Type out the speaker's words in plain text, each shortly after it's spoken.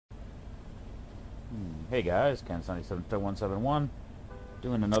Hey guys, Ken772171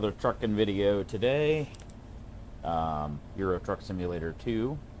 doing another trucking video today. Euro Truck Simulator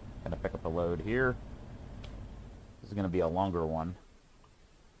 2. Gonna pick up a load here. This is gonna be a longer one.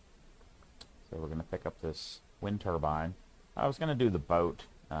 So we're gonna pick up this wind turbine. I was gonna do the boat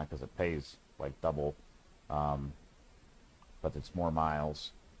because it pays like double, but it's more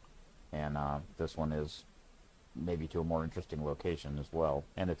miles, and this one is maybe to a more interesting location as well,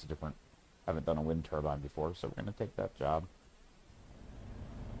 and it's a different. I haven't done a wind turbine before, so we're going to take that job.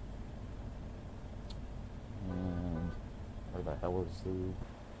 And where the hell is the...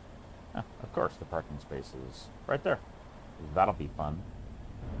 of course, the parking space is right there. That'll be fun.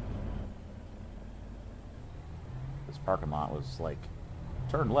 This parking lot was like,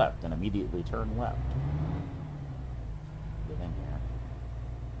 turn left and immediately turn left. Get in here.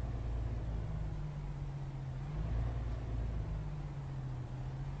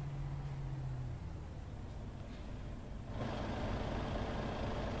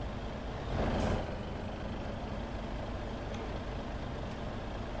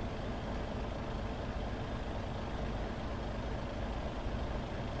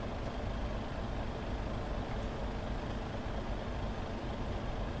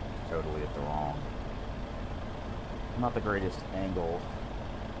 Totally at the wrong. Not the greatest angle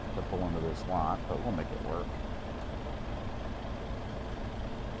to pull into this lot, but we'll make it work.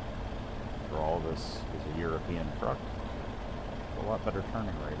 For all, this is a European truck. A lot better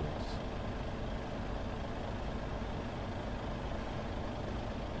turning radius.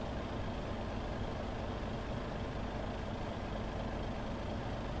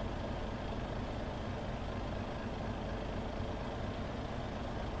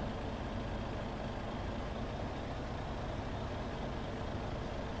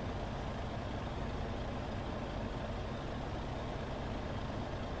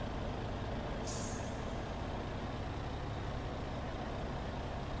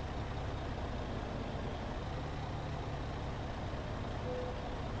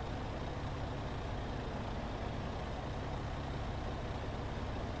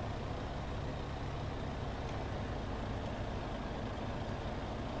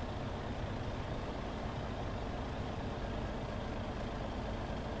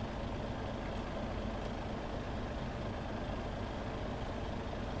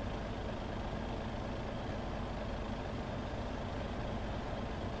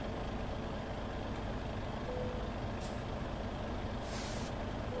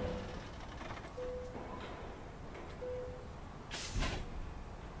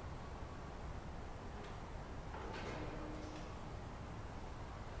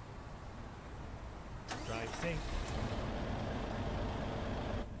 Drive safe.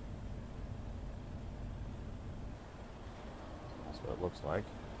 That's what it looks like.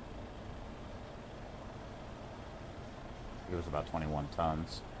 It was about 21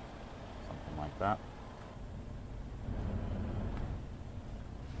 tons, something like that.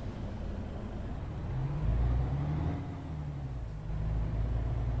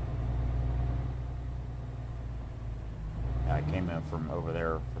 I came in from over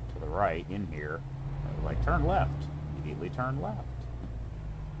there to the right in here. Like, turn left. Immediately turn left.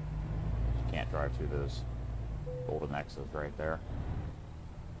 You can't drive through those golden X's right there.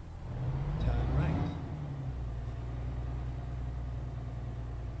 Turn right.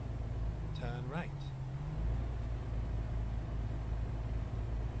 Turn right.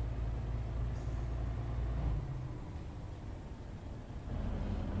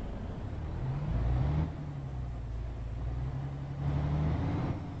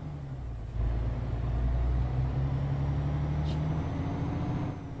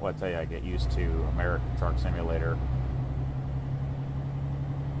 Well, I tell you, I get used to American Truck Simulator,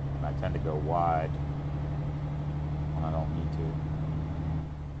 and I tend to go wide when I don't need to.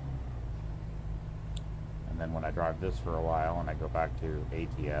 And then when I drive this for a while and I go back to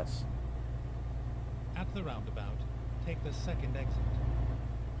ATS, At the roundabout, take the second exit.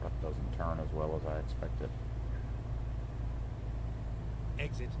 truck doesn't turn as well as I expected.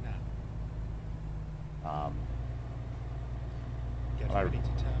 Exit now. Get What I ready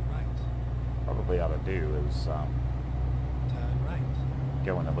to turn right. probably ought to do is Turn right.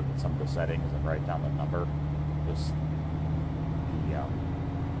 go in and look at some of the settings and write down the number. Just the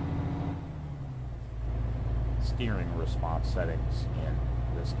steering response settings in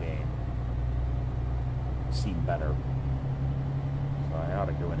this game seem better. So I ought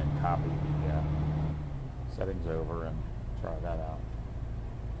to go in and copy the settings over and try that out.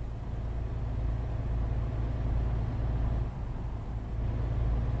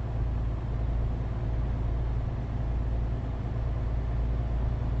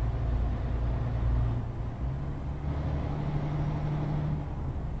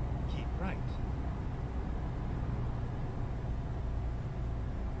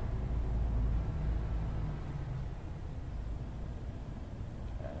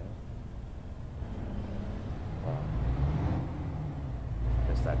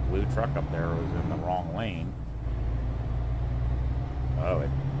 blue truck up there was in the wrong lane. Oh, it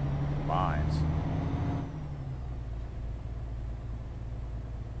binds.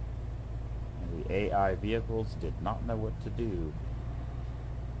 And the AI vehicles did not know what to do.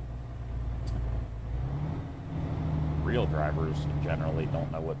 Real drivers generally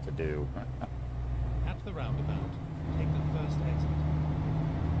don't know what to do. At the roundabout, take the first exit.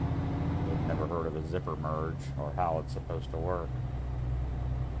 They've never heard of a zipper merge or how it's supposed to work.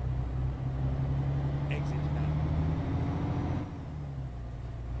 Exit now.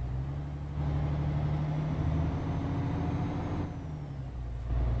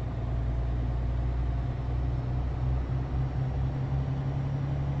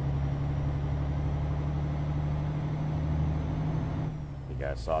 You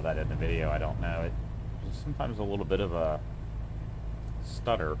guys saw that in the video, I don't know. It's sometimes a little bit of a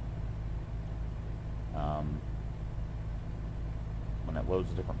stutter when it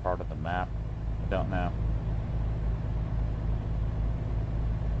loads a different part of the map. I don't know.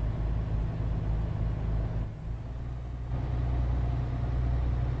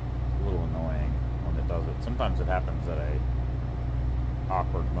 It's a little annoying when it does it. Sometimes it happens at a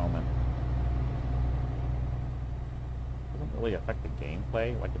awkward moment. Doesn't really affect the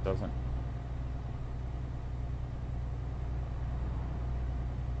gameplay, like it doesn't.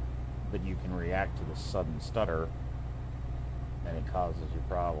 But you can react to the sudden stutter and it causes you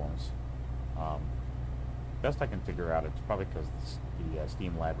problems. Best I can figure out, it's probably because the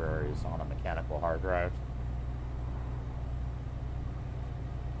Steam library is on a mechanical hard drive.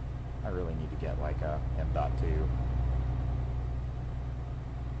 I really need to get like a M.2,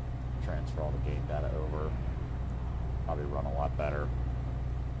 transfer all the game data over. Probably run a lot better,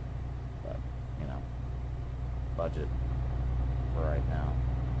 but you know, budget for right now.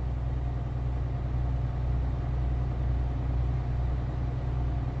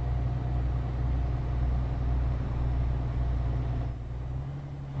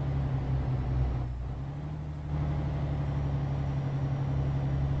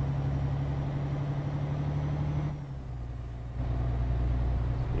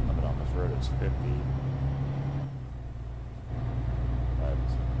 Speed limit on this road is 50.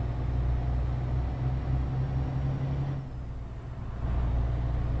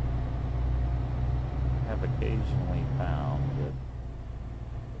 Occasionally found that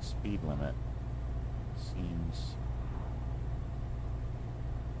the speed limit seems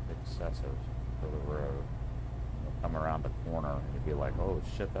excessive for the road. You'll come around the corner and you'll be like, oh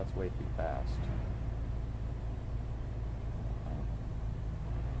shit, that's way too fast.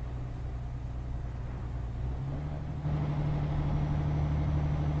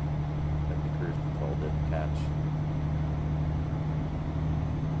 I think the cruise control didn't catch.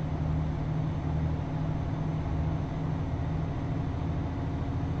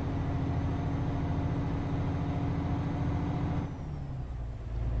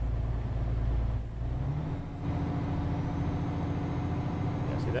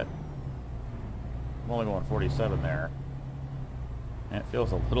 That I'm only going 47 there, and it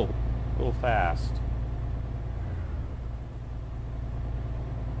feels a little fast.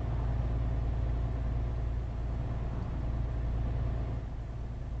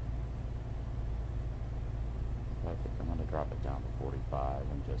 So I think I'm going to drop it down to 45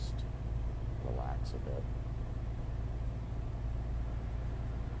 and just relax a bit.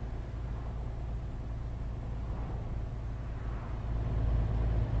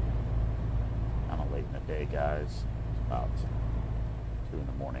 Day, guys. It's about 2 in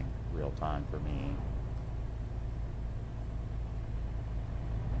the morning, real time for me.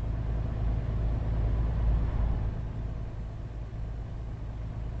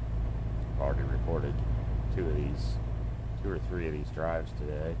 I've already recorded 2 or 3 of these drives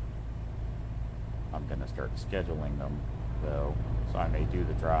today. I'm gonna start scheduling them though, so I may do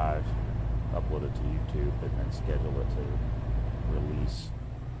the drive, upload it to YouTube, and then schedule it to release.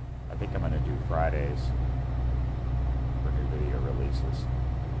 I think I'm going to do Fridays for new video releases.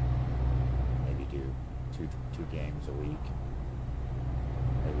 Maybe do two games a week.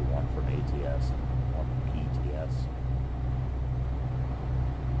 Maybe one from ATS and one from PTS.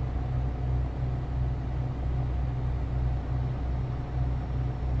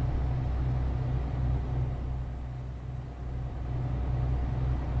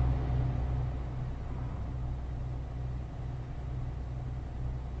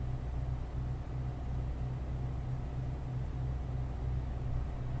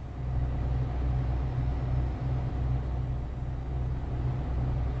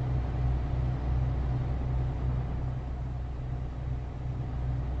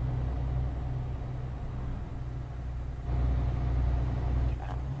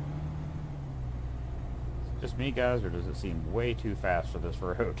 just me, guys, or does it seem way too fast for this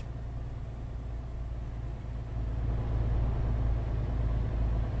road?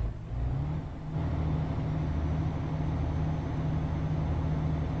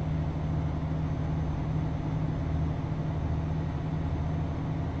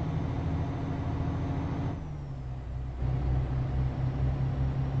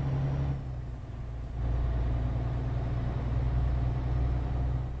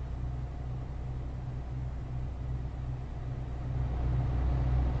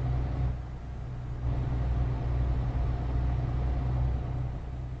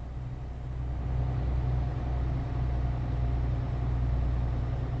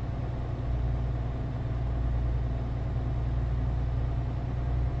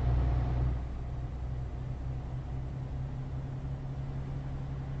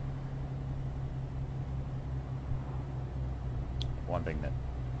 One thing that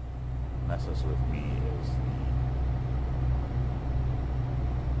messes with me is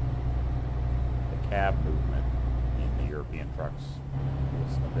the cab movement in the European trucks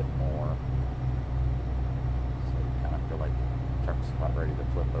is a bit more. So you kind of feel like the truck's about ready to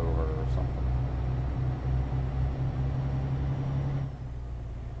flip over or something.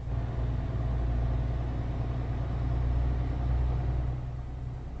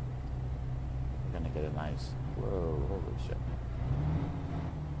 We're gonna get a nice, whoa, holy shit.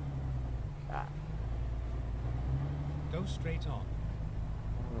 God. Go straight on.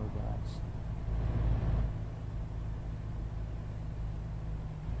 Oh, guys.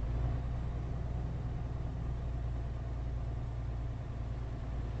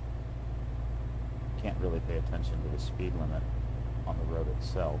 Can't really pay attention to the speed limit on the road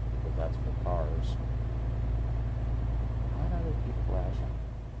itself because that's for cars. Why do they keep flashing?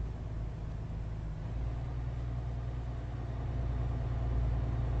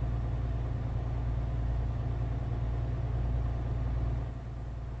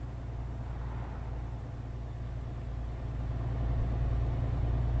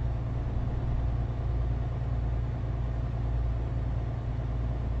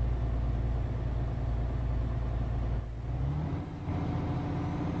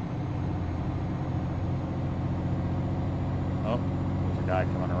 Oh, there's a guy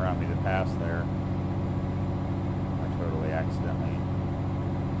coming around me to pass there. I totally accidentally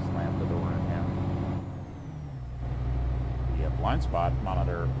slammed the door in him. The blind spot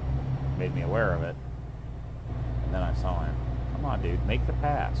monitor made me aware of it. And then I saw him. Come on, dude, make the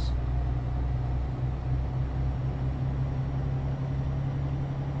pass.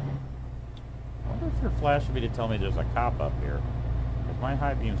 I wonder if they're flashing me to tell me there's a cop up here. Because my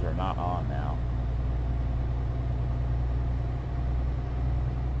high beams are not on now.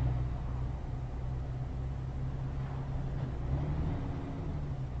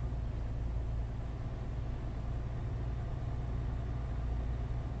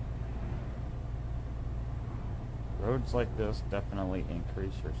 Roads like this definitely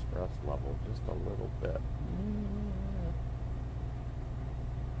increase your stress level just a little bit.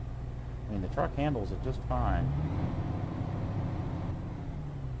 I mean, the truck handles it just fine.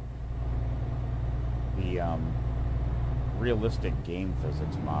 The realistic game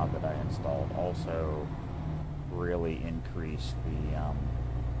physics mod that I installed also really increased the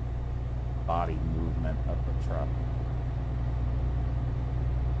body movement of the truck.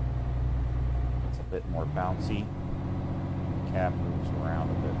 It's a bit more bouncy. The cab moves around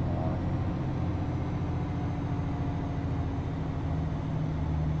a bit more.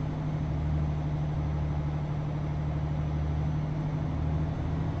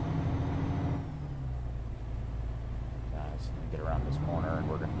 Guys, I'm gonna get around this corner and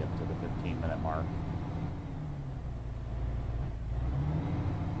we're gonna get to the 15-minute mark.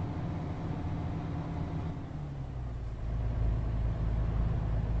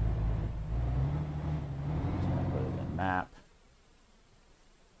 Map.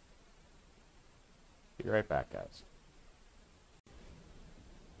 Be right back, guys.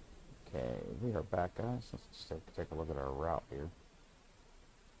 Okay, we are back, guys. Let's take a look at our route here.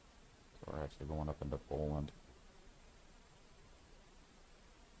 So we're actually going up into Poland.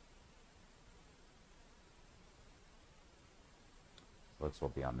 Looks we'll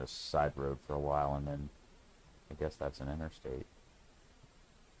be on this side road for a while, and then I guess that's an interstate.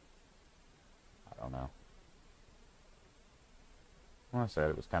 I don't know. Well, I said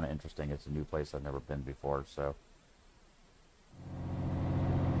it was kind of interesting. It's a new place I've never been before, so.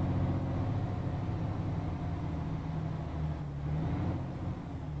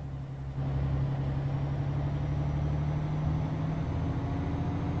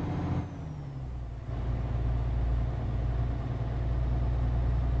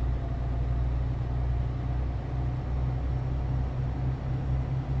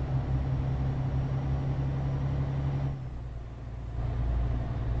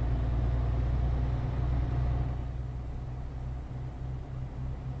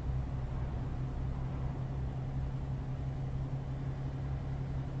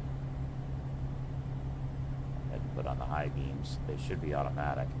 but on the high beams, they should be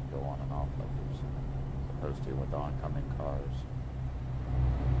automatic and go on and off like they're supposed to with oncoming cars.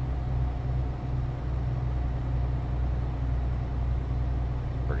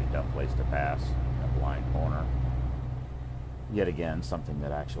 Pretty dumb place to pass in a blind corner. Yet again, something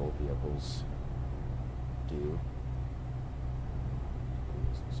that actual vehicles do.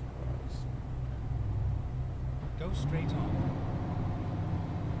 Jesus Christ. Go straight on.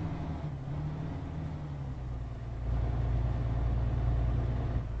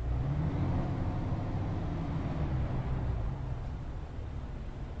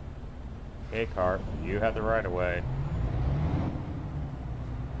 Okay, car, you have the right of way.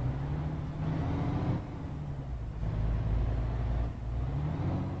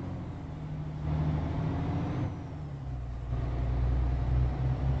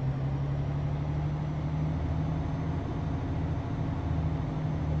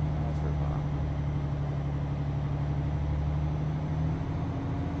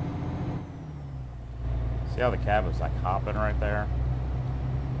 See how the cab is like hopping right there?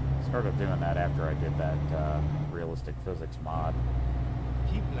 Started doing that after I did that realistic physics mod.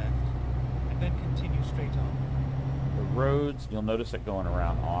 Keep left, and then continue straight on. The roads, you'll notice it going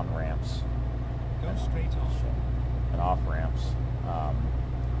around on ramps Go straight on. and off ramps.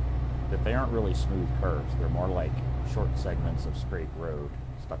 That they aren't really smooth curves. They're more like short segments of straight road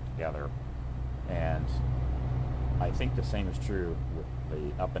stuck together. And I think the same is true with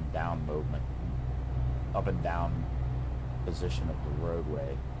the up and down movement, up and down position of the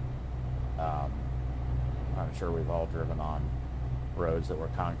roadway. I'm sure we've all driven on roads that were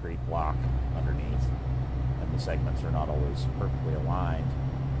concrete block underneath, and the segments are not always perfectly aligned,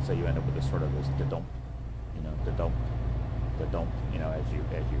 so you end up with this sort of this da-dump, da-dump, as you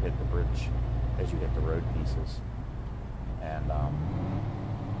hit the bridge, as you hit the road pieces. And I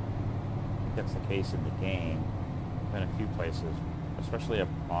think that's the case in the game. Been a few places, especially up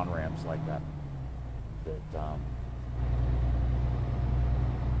on ramps like that, what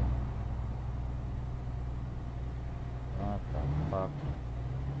the fuck?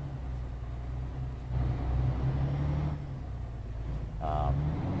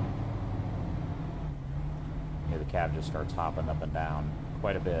 The cab just starts hopping up and down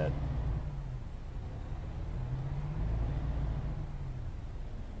quite a bit.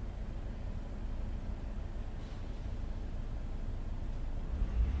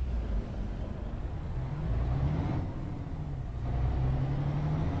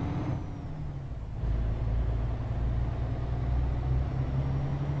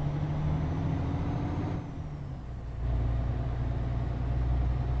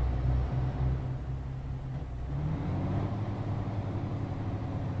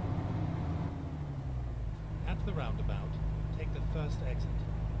 At the roundabout, take the first exit.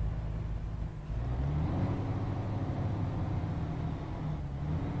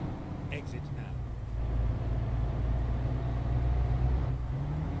 Exit now.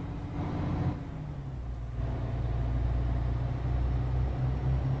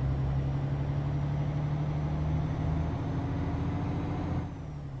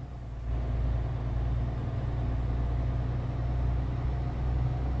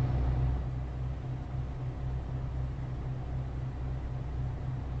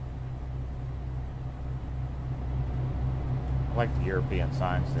 I like the European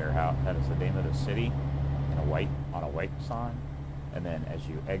signs there, how that is the name of the city in on a white sign, and then as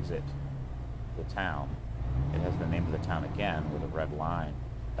you exit the town, it has the name of the town again with a red line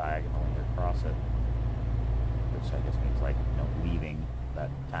diagonally across it, which I guess means like leaving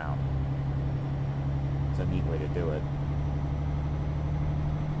that town. It's a neat way to do it.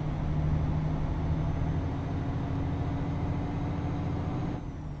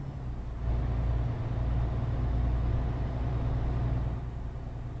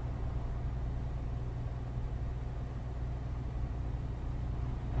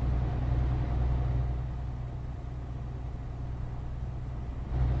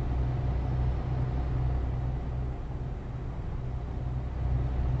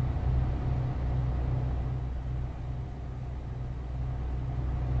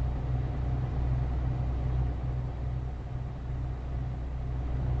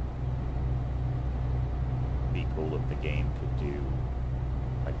 Be cool if the game could do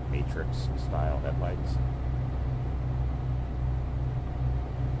like Matrix style headlights.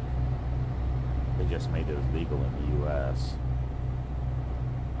 They just made those legal in the US.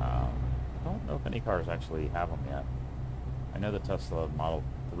 I don't know if any cars actually have them yet. I know the Tesla Model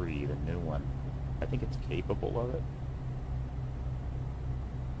 3, the new one, I think it's capable of it.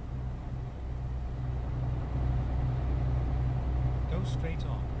 Go straight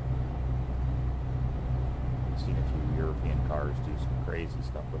on. seen a few European cars do some crazy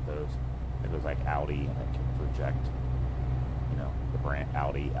stuff with those. It was like Audi, and it can project, the brand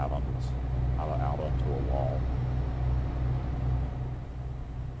Audi out onto a wall.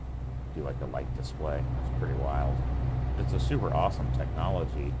 Do like a light display. It's pretty wild. It's a super awesome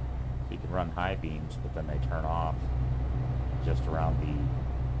technology. So you can run high beams, but then they turn off just around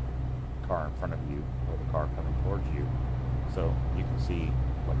the car in front of you or the car coming towards you. So you can see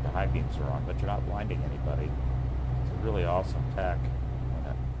what the high beams are on, but you're not blinding anybody. It's a really awesome tech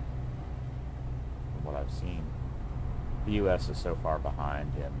from what I've seen. The U.S. is so far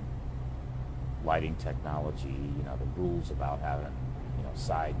behind in lighting technology, the rules about having,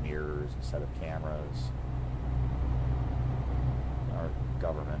 side mirrors instead of cameras. Our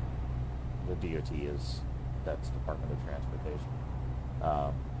government, the DOT that's Department of Transportation.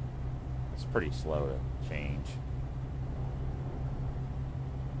 It's pretty slow to change.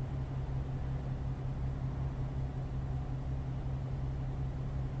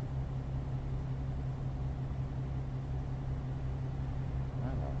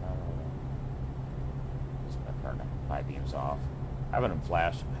 High beams off. Having them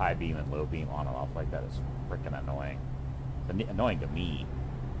flash high beam and low beam on and off like that is freaking annoying. It's annoying to me.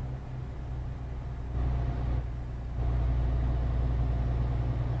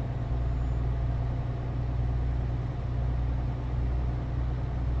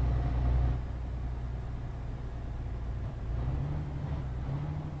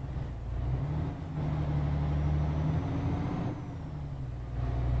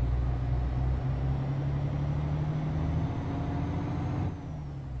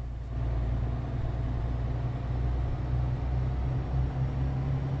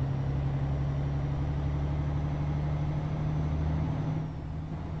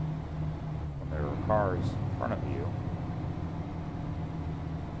 Cars in front of you,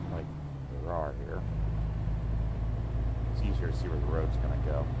 like there are here, it's easier to see where the road's going to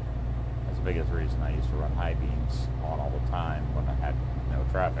go. That's the biggest reason I used to run high beams on all the time when I had no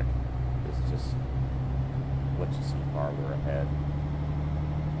traffic. It's just lets you see farther ahead.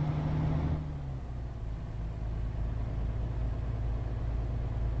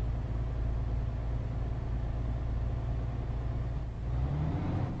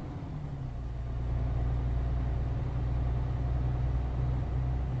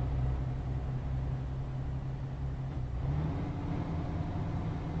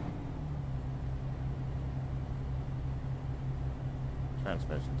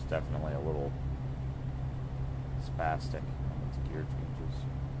 Transmission's definitely a little spastic on its gear changes.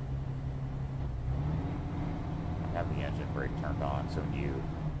 I have the engine brake turned on, so when you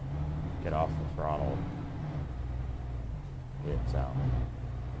get off the throttle, it's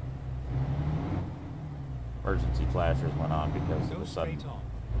emergency flashers went on because of the sudden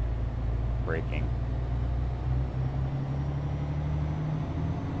braking.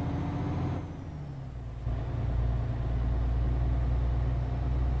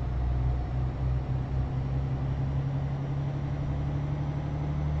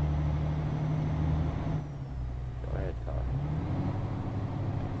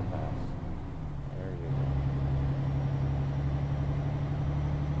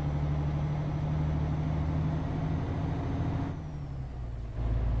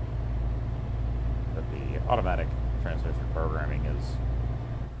 Automatic transmission programming is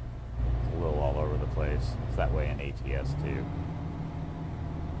a little all over the place. It's that way in ATS too.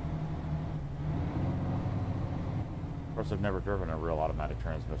 Of course, I've never driven a real automatic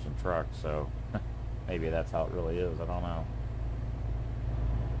transmission truck, so maybe that's how it really is. I don't know.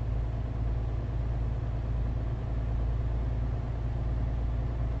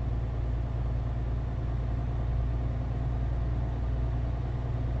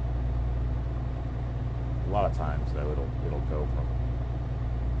 A lot of times, though, it'll go from,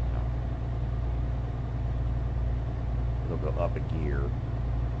 it'll go up a gear,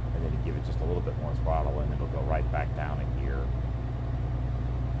 and then you give it just a little bit more throttle, and it'll go right back down a gear.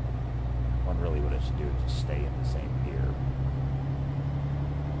 When really what it should do is just stay in the same gear.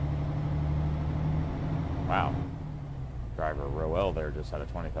 Wow. Driver Roel there just had a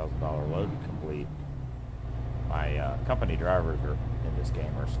 $20,000 load complete. My company drivers in this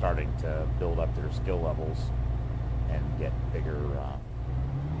game are starting to build up their skill levels and get bigger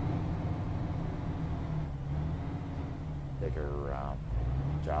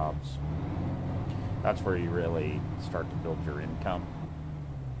jobs. That's where you really start to build your income,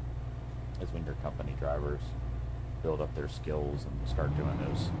 is when your company drivers build up their skills and start doing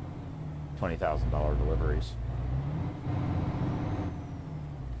those $20,000 deliveries.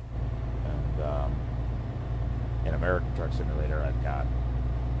 And in American Truck Simulator, I've got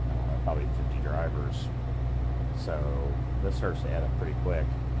probably 50 drivers So this starts to add up pretty quick.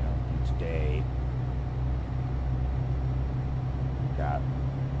 You know, each day got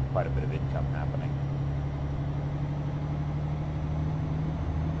quite a bit of income happening,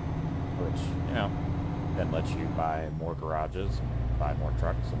 which, you know, then lets you buy more garages and buy more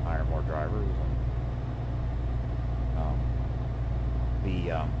trucks and hire more drivers. And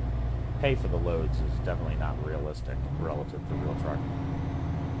the pay for the loads is definitely not realistic relative to real trucking.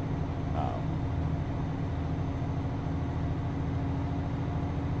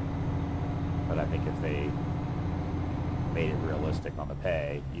 But I think if they made it realistic on the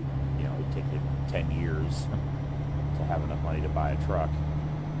pay, you know, it'd take you 10 years to have enough money to buy a truck.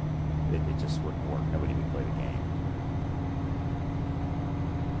 It just wouldn't work. Nobody would play the game.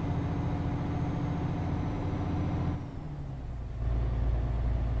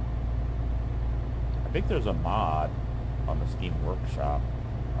 I think there's a mod on the Steam Workshop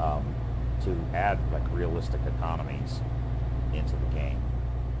to add like realistic economies into the game.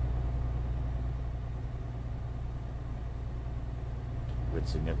 Would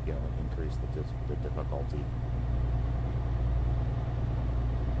significantly increase the difficulty.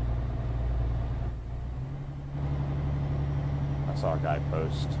 I saw a guy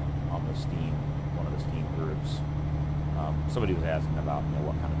post on the Steam, one of the Steam groups. Somebody was asking about, you know,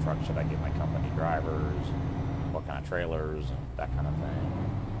 what kind of truck should I get my company drivers, what kind of trailers, and that kind of thing.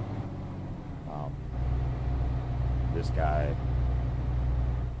 This guy,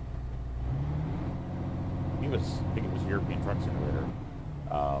 I think it was European Truck Simulator.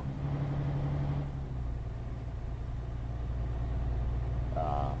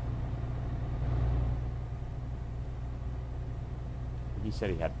 He said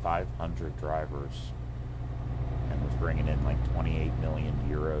he had 500 drivers and was bringing in like 28 million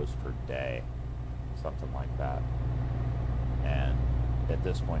euros per day, something like that. And at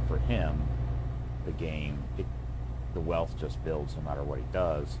this point for him, the game, the wealth just builds no matter what he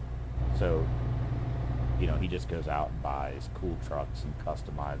does. So, you know, he just goes out and buys cool trucks and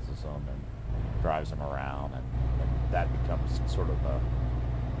customizes them and drives them around, and that becomes sort of a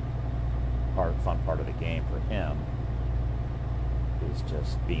fun part of the game for him, is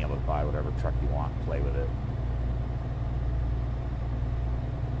just being able to buy whatever truck you want and play with it.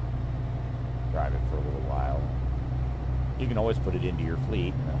 Drive it for a little while. You can always put it into your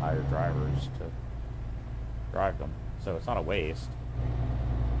fleet and then hire drivers to drive them. So it's not a waste.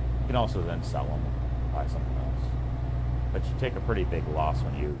 You can also then sell them, buy something else. But you take a pretty big loss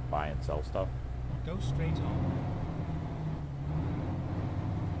when you buy and sell stuff. Go straight on.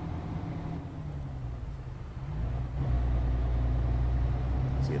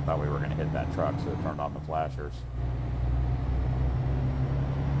 See, I thought we were going to hit that truck, so it turned on the flashers.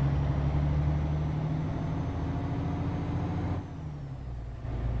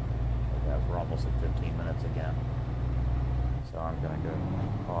 Okay, guys, we're almost at 15 minutes again. So I'm going to go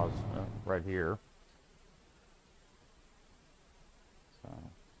pause right here. So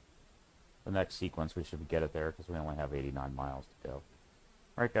the next sequence, we should get it there because we only have 89 miles to go. All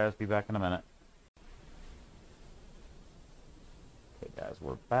right, guys, be back in a minute. Okay, guys,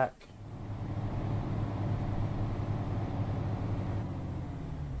 we're back.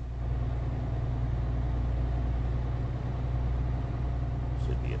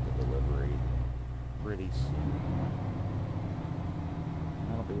 Should be at the delivery pretty soon.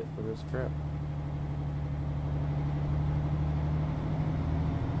 And that'll be it for this trip.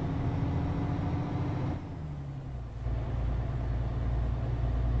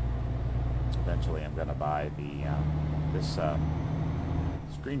 Eventually, I'm going to buy the this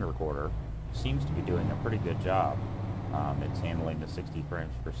screen recorder. Seems to be doing a pretty good job. It's handling the 60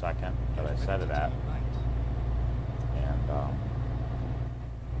 frames per second that I set it at, and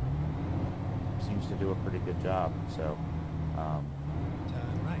seems to do a pretty good job. So Turn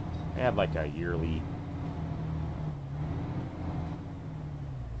right. I had like a yearly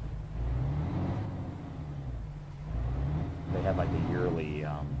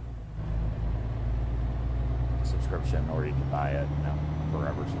subscription, or you can buy it, you know,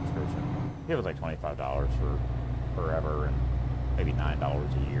 forever subscription. It was like $25 for forever, and maybe $9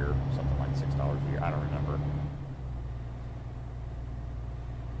 a year, something like $6 a year. I don't remember.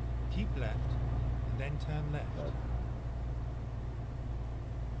 Keep left, and then turn left.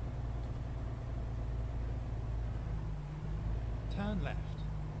 Turn left.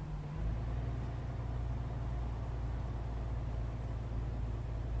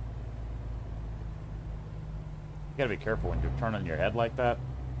 You gotta be careful when you're turning your head like that,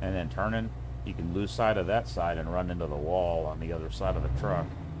 and then turning, you can lose sight of that side and run into the wall on the other side of the truck.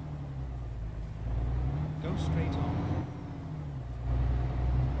 Go straight on.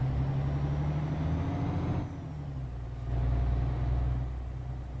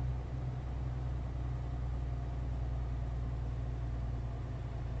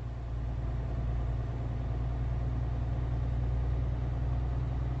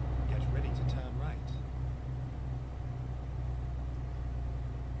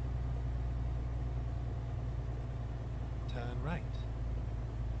 right.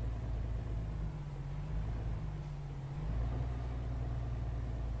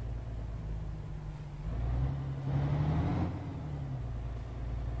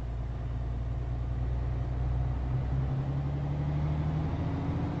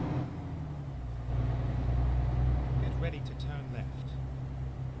 Get ready to turn left.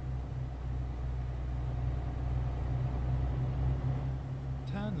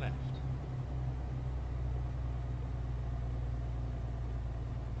 Turn left.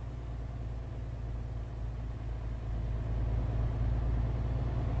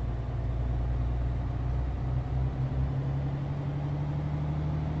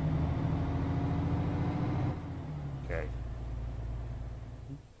 Okay.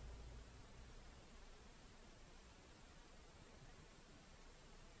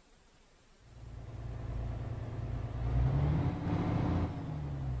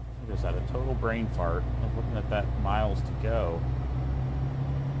 I just had a total brain fart. I was looking at that miles to go.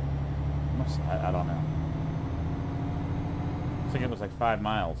 I don't know. I think it was like 5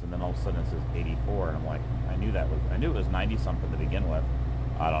 miles, and then all of a sudden it says 84, and I'm like, I knew it was 90 something to begin with.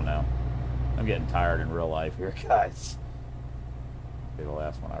 I don't know. I'm getting tired in real life here, guys. Okay, the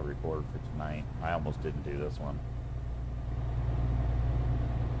last one I recorded for tonight. I almost didn't do this one.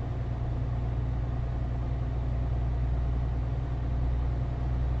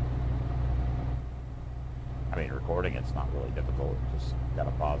 I mean, recording it's not really difficult. Just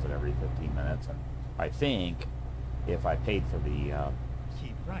gotta pause it every 15 minutes, and I think if I paid for the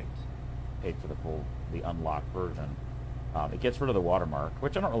Keep right. the unlocked version, it gets rid of the watermark,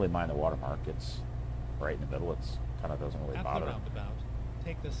 which I don't really mind the watermark. It's right in the middle. It's kind of doesn't really At bother. the roundabout,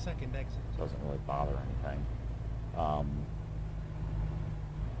 take the second exit. Doesn't really bother anything.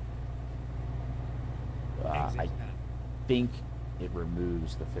 Exit I now. think it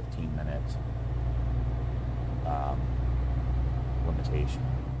removes the 15-minute limitation.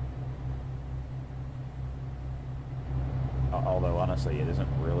 Although honestly, it isn't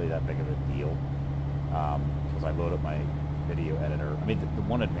really that big of a deal because I load up my video editor. I mean, the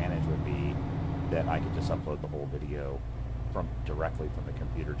one advantage would be that I could just upload the whole video directly from the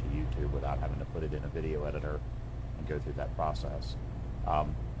computer to YouTube without having to put it in a video editor and go through that process.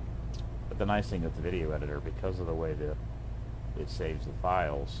 But the nice thing with the video editor, because of the way that it saves the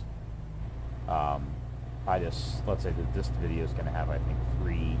files, let's say that this video is going to have, I think,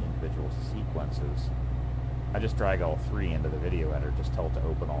 3 individual sequences. I just drag all 3 into the video editor, just tell it to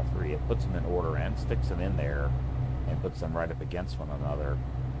open all 3. It puts them in order and sticks them in there and puts them right up against one another.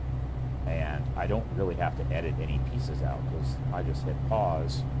 And I don't really have to edit any pieces out because I just hit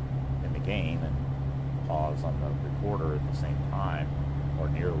pause in the game and pause on the recorder at the same time, or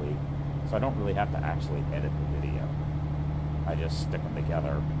nearly. So I don't really have to actually edit the video. I just stick them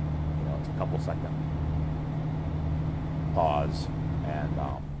together. You know, it's a couple second pause, and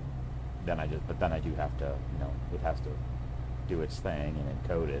then I do have to, you know, it has to do its thing and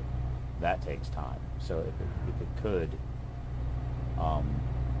encode it. That takes time. So if it could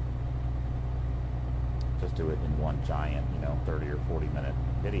just do it in one giant, you know, 30 or 40 minute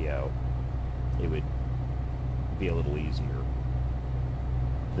video, it would be a little easier.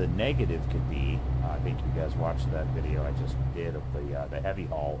 The negative could be, I think you guys watched that video I just did of the heavy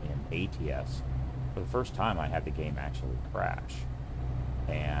haul in ATS. For the first time, I had the game actually crash,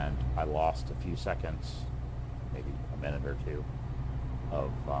 and I lost a few seconds, maybe a minute or two,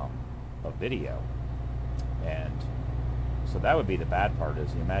 of video. And so that would be the bad part.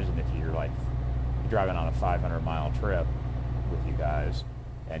 Is you imagine if you're driving on a 500-mile trip with you guys,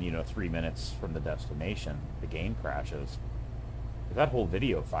 and 3 minutes from the destination, the game crashes. If that whole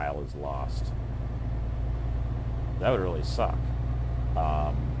video file is lost, that would really suck.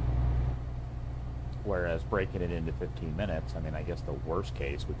 Whereas breaking it into 15 minutes, I mean, I guess the worst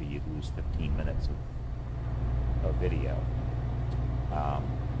case would be you'd lose 15 minutes of video. I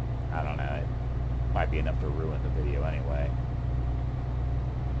don't know. It might be enough to ruin the video anyway.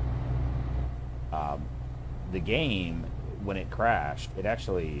 The game, when it crashed, it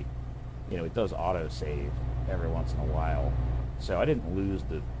actually, it does auto-save every once in a while. So I didn't lose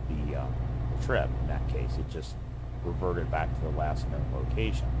the trip in that case. It just reverted back to the last known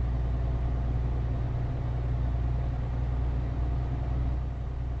location.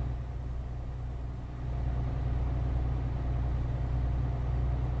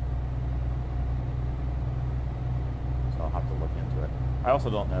 So I'll have to look into it. I also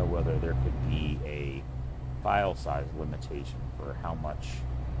don't know whether there could be a file size limitation for how much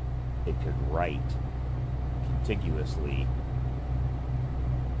it could write contiguously,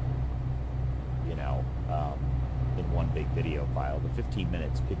 in one big video file. The 15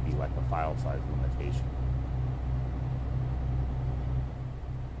 minutes could be like a file size limitation.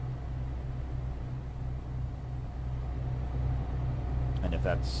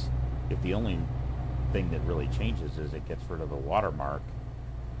 if the only thing that really changes is it gets rid of the watermark,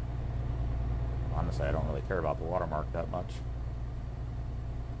 honestly, I don't really care about the watermark that much.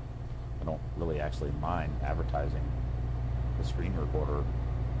 I don't really actually mind advertising the screen recorder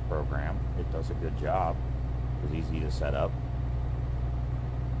program. It does a good job. It's easy to set up.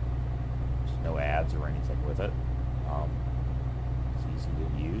 There's no ads or anything with it. It's easy to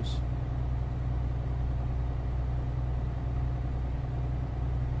use.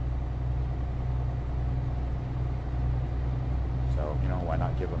 So, why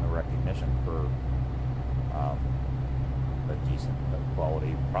not give them the recognition for a decent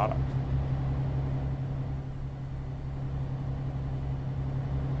quality product?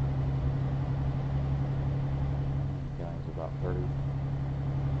 Guys, about 30.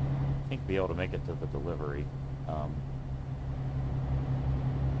 I think be able to make it to the delivery. On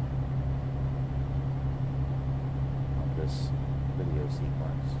this video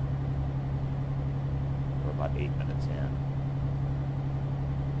sequence. We're about 8 minutes in.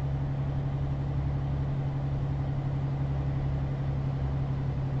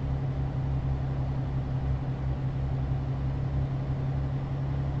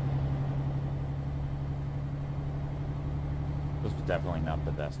 This was definitely not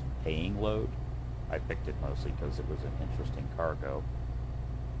the best paying load. I picked it mostly because it was an interesting cargo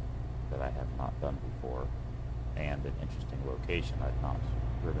that I have not done before, and an interesting location I've not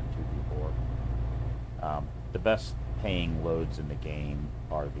driven to before. The best paying loads in the game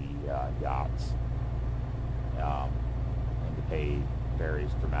are the yachts, and the pay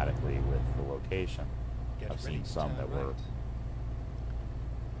varies dramatically with the location. I've seen some that were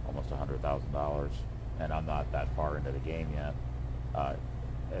almost $100,000, and I'm not that far into the game yet.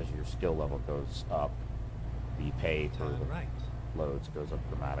 As your skill level goes up, the pay for the loads goes up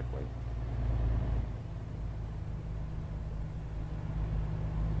dramatically.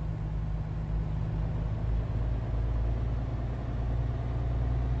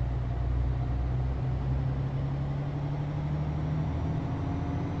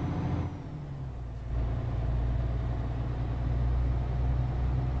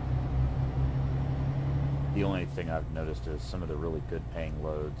 The only thing I've noticed is some of the really good paying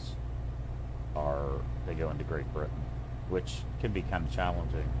loads they go into Great Britain, which can be kind of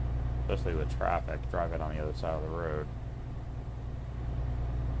challenging, especially with traffic, driving on the other side of the road.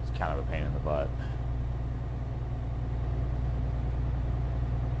 It's kind of a pain in the butt.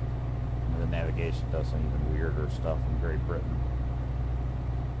 And the navigation does some even weirder stuff in Great Britain.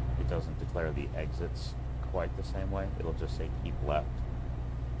 It doesn't declare the exits quite the same way. It'll just say keep left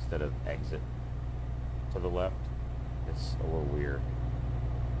instead of exit to the left. It's a little weird.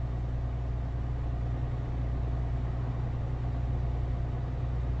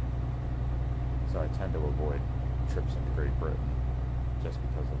 So I tend to avoid trips into Great Britain just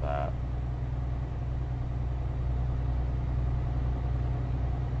because of that.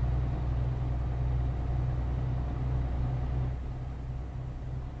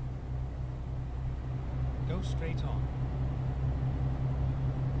 Go straight on.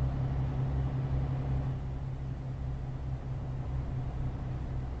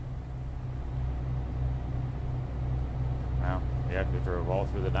 Yeah, we drove all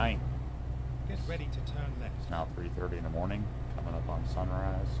through the night. Get ready to turn left. It's now 3:30 in the morning, coming up on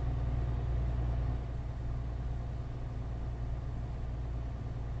sunrise.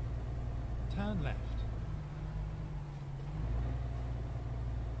 Turn left.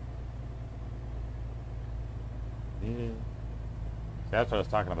 Yeah. See, that's what I was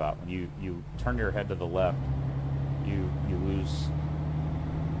talking about. When you turn your head to the left, you lose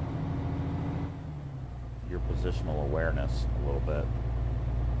your positional awareness a little bit.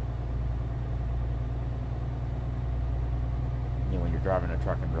 When you're driving a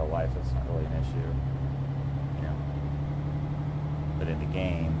truck in real life, it's not really an issue, But in the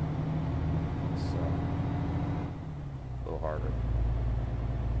game, it's a little harder,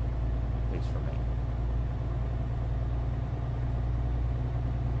 at least for me.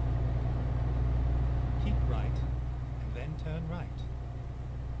 Keep right, and then turn right.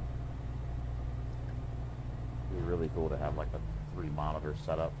 It'd be really cool to have like a 3-monitor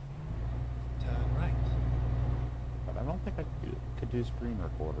setup. Turn right. But I don't think I could do screen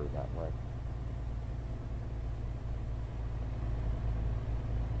recorder that way.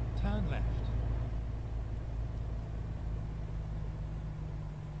 Turn left.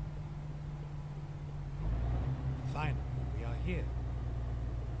 Finally, we are here.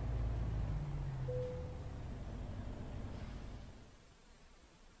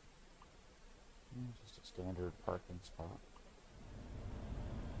 Just a standard parking spot.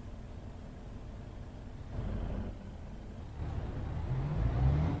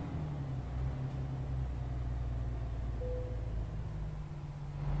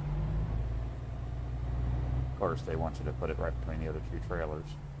 course, they want you to put it right between the other two trailers,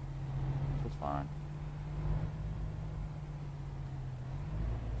 which is fine.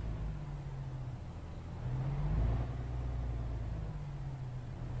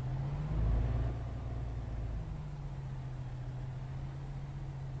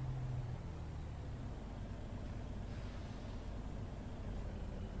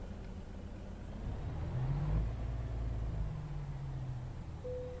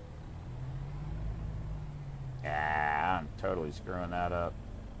 Ah, I'm totally screwing that up.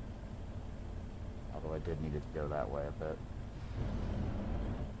 Although I did need it to go that way a bit.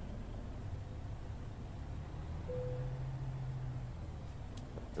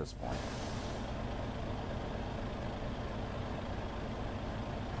 At this point.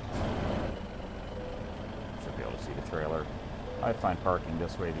 Should be able to see the trailer. I find parking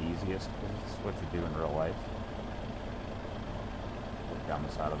this way the easiest because it's what you do in real life. Look down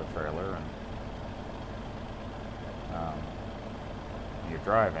the side of the trailer and when you're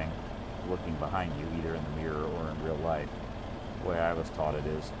driving, looking behind you, either in the mirror or in real life, the way I was taught it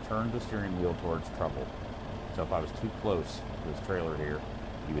is turn the steering wheel towards trouble. So if I was too close to this trailer here,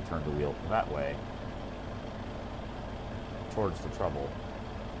 you would turn the wheel that way towards the trouble,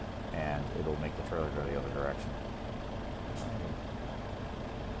 and it'll make the trailer go the other direction.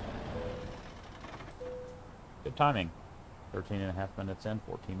 Good timing. 13 and a half minutes in,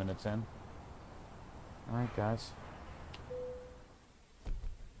 14 minutes in. Alright, guys.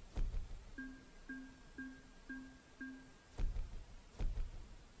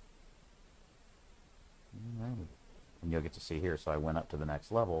 And you'll get to see here, so I went up to the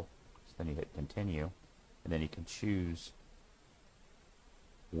next level, so then you hit continue, and then you can choose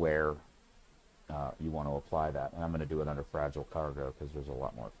where you want to apply that. And I'm going to do it under fragile cargo, because there's a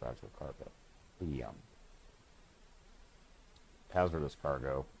lot more fragile cargo. The hazardous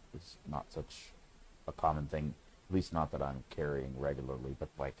cargo is not such a common thing, at least not that I'm carrying regularly, but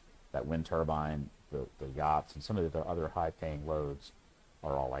like that wind turbine, the yachts, and some of the other high-paying loads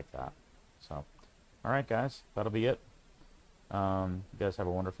are all like that. So, all right, guys, that'll be it. You guys have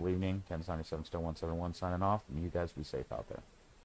a wonderful evening. Ken 97 Still 171 signing off, and you guys be safe out there.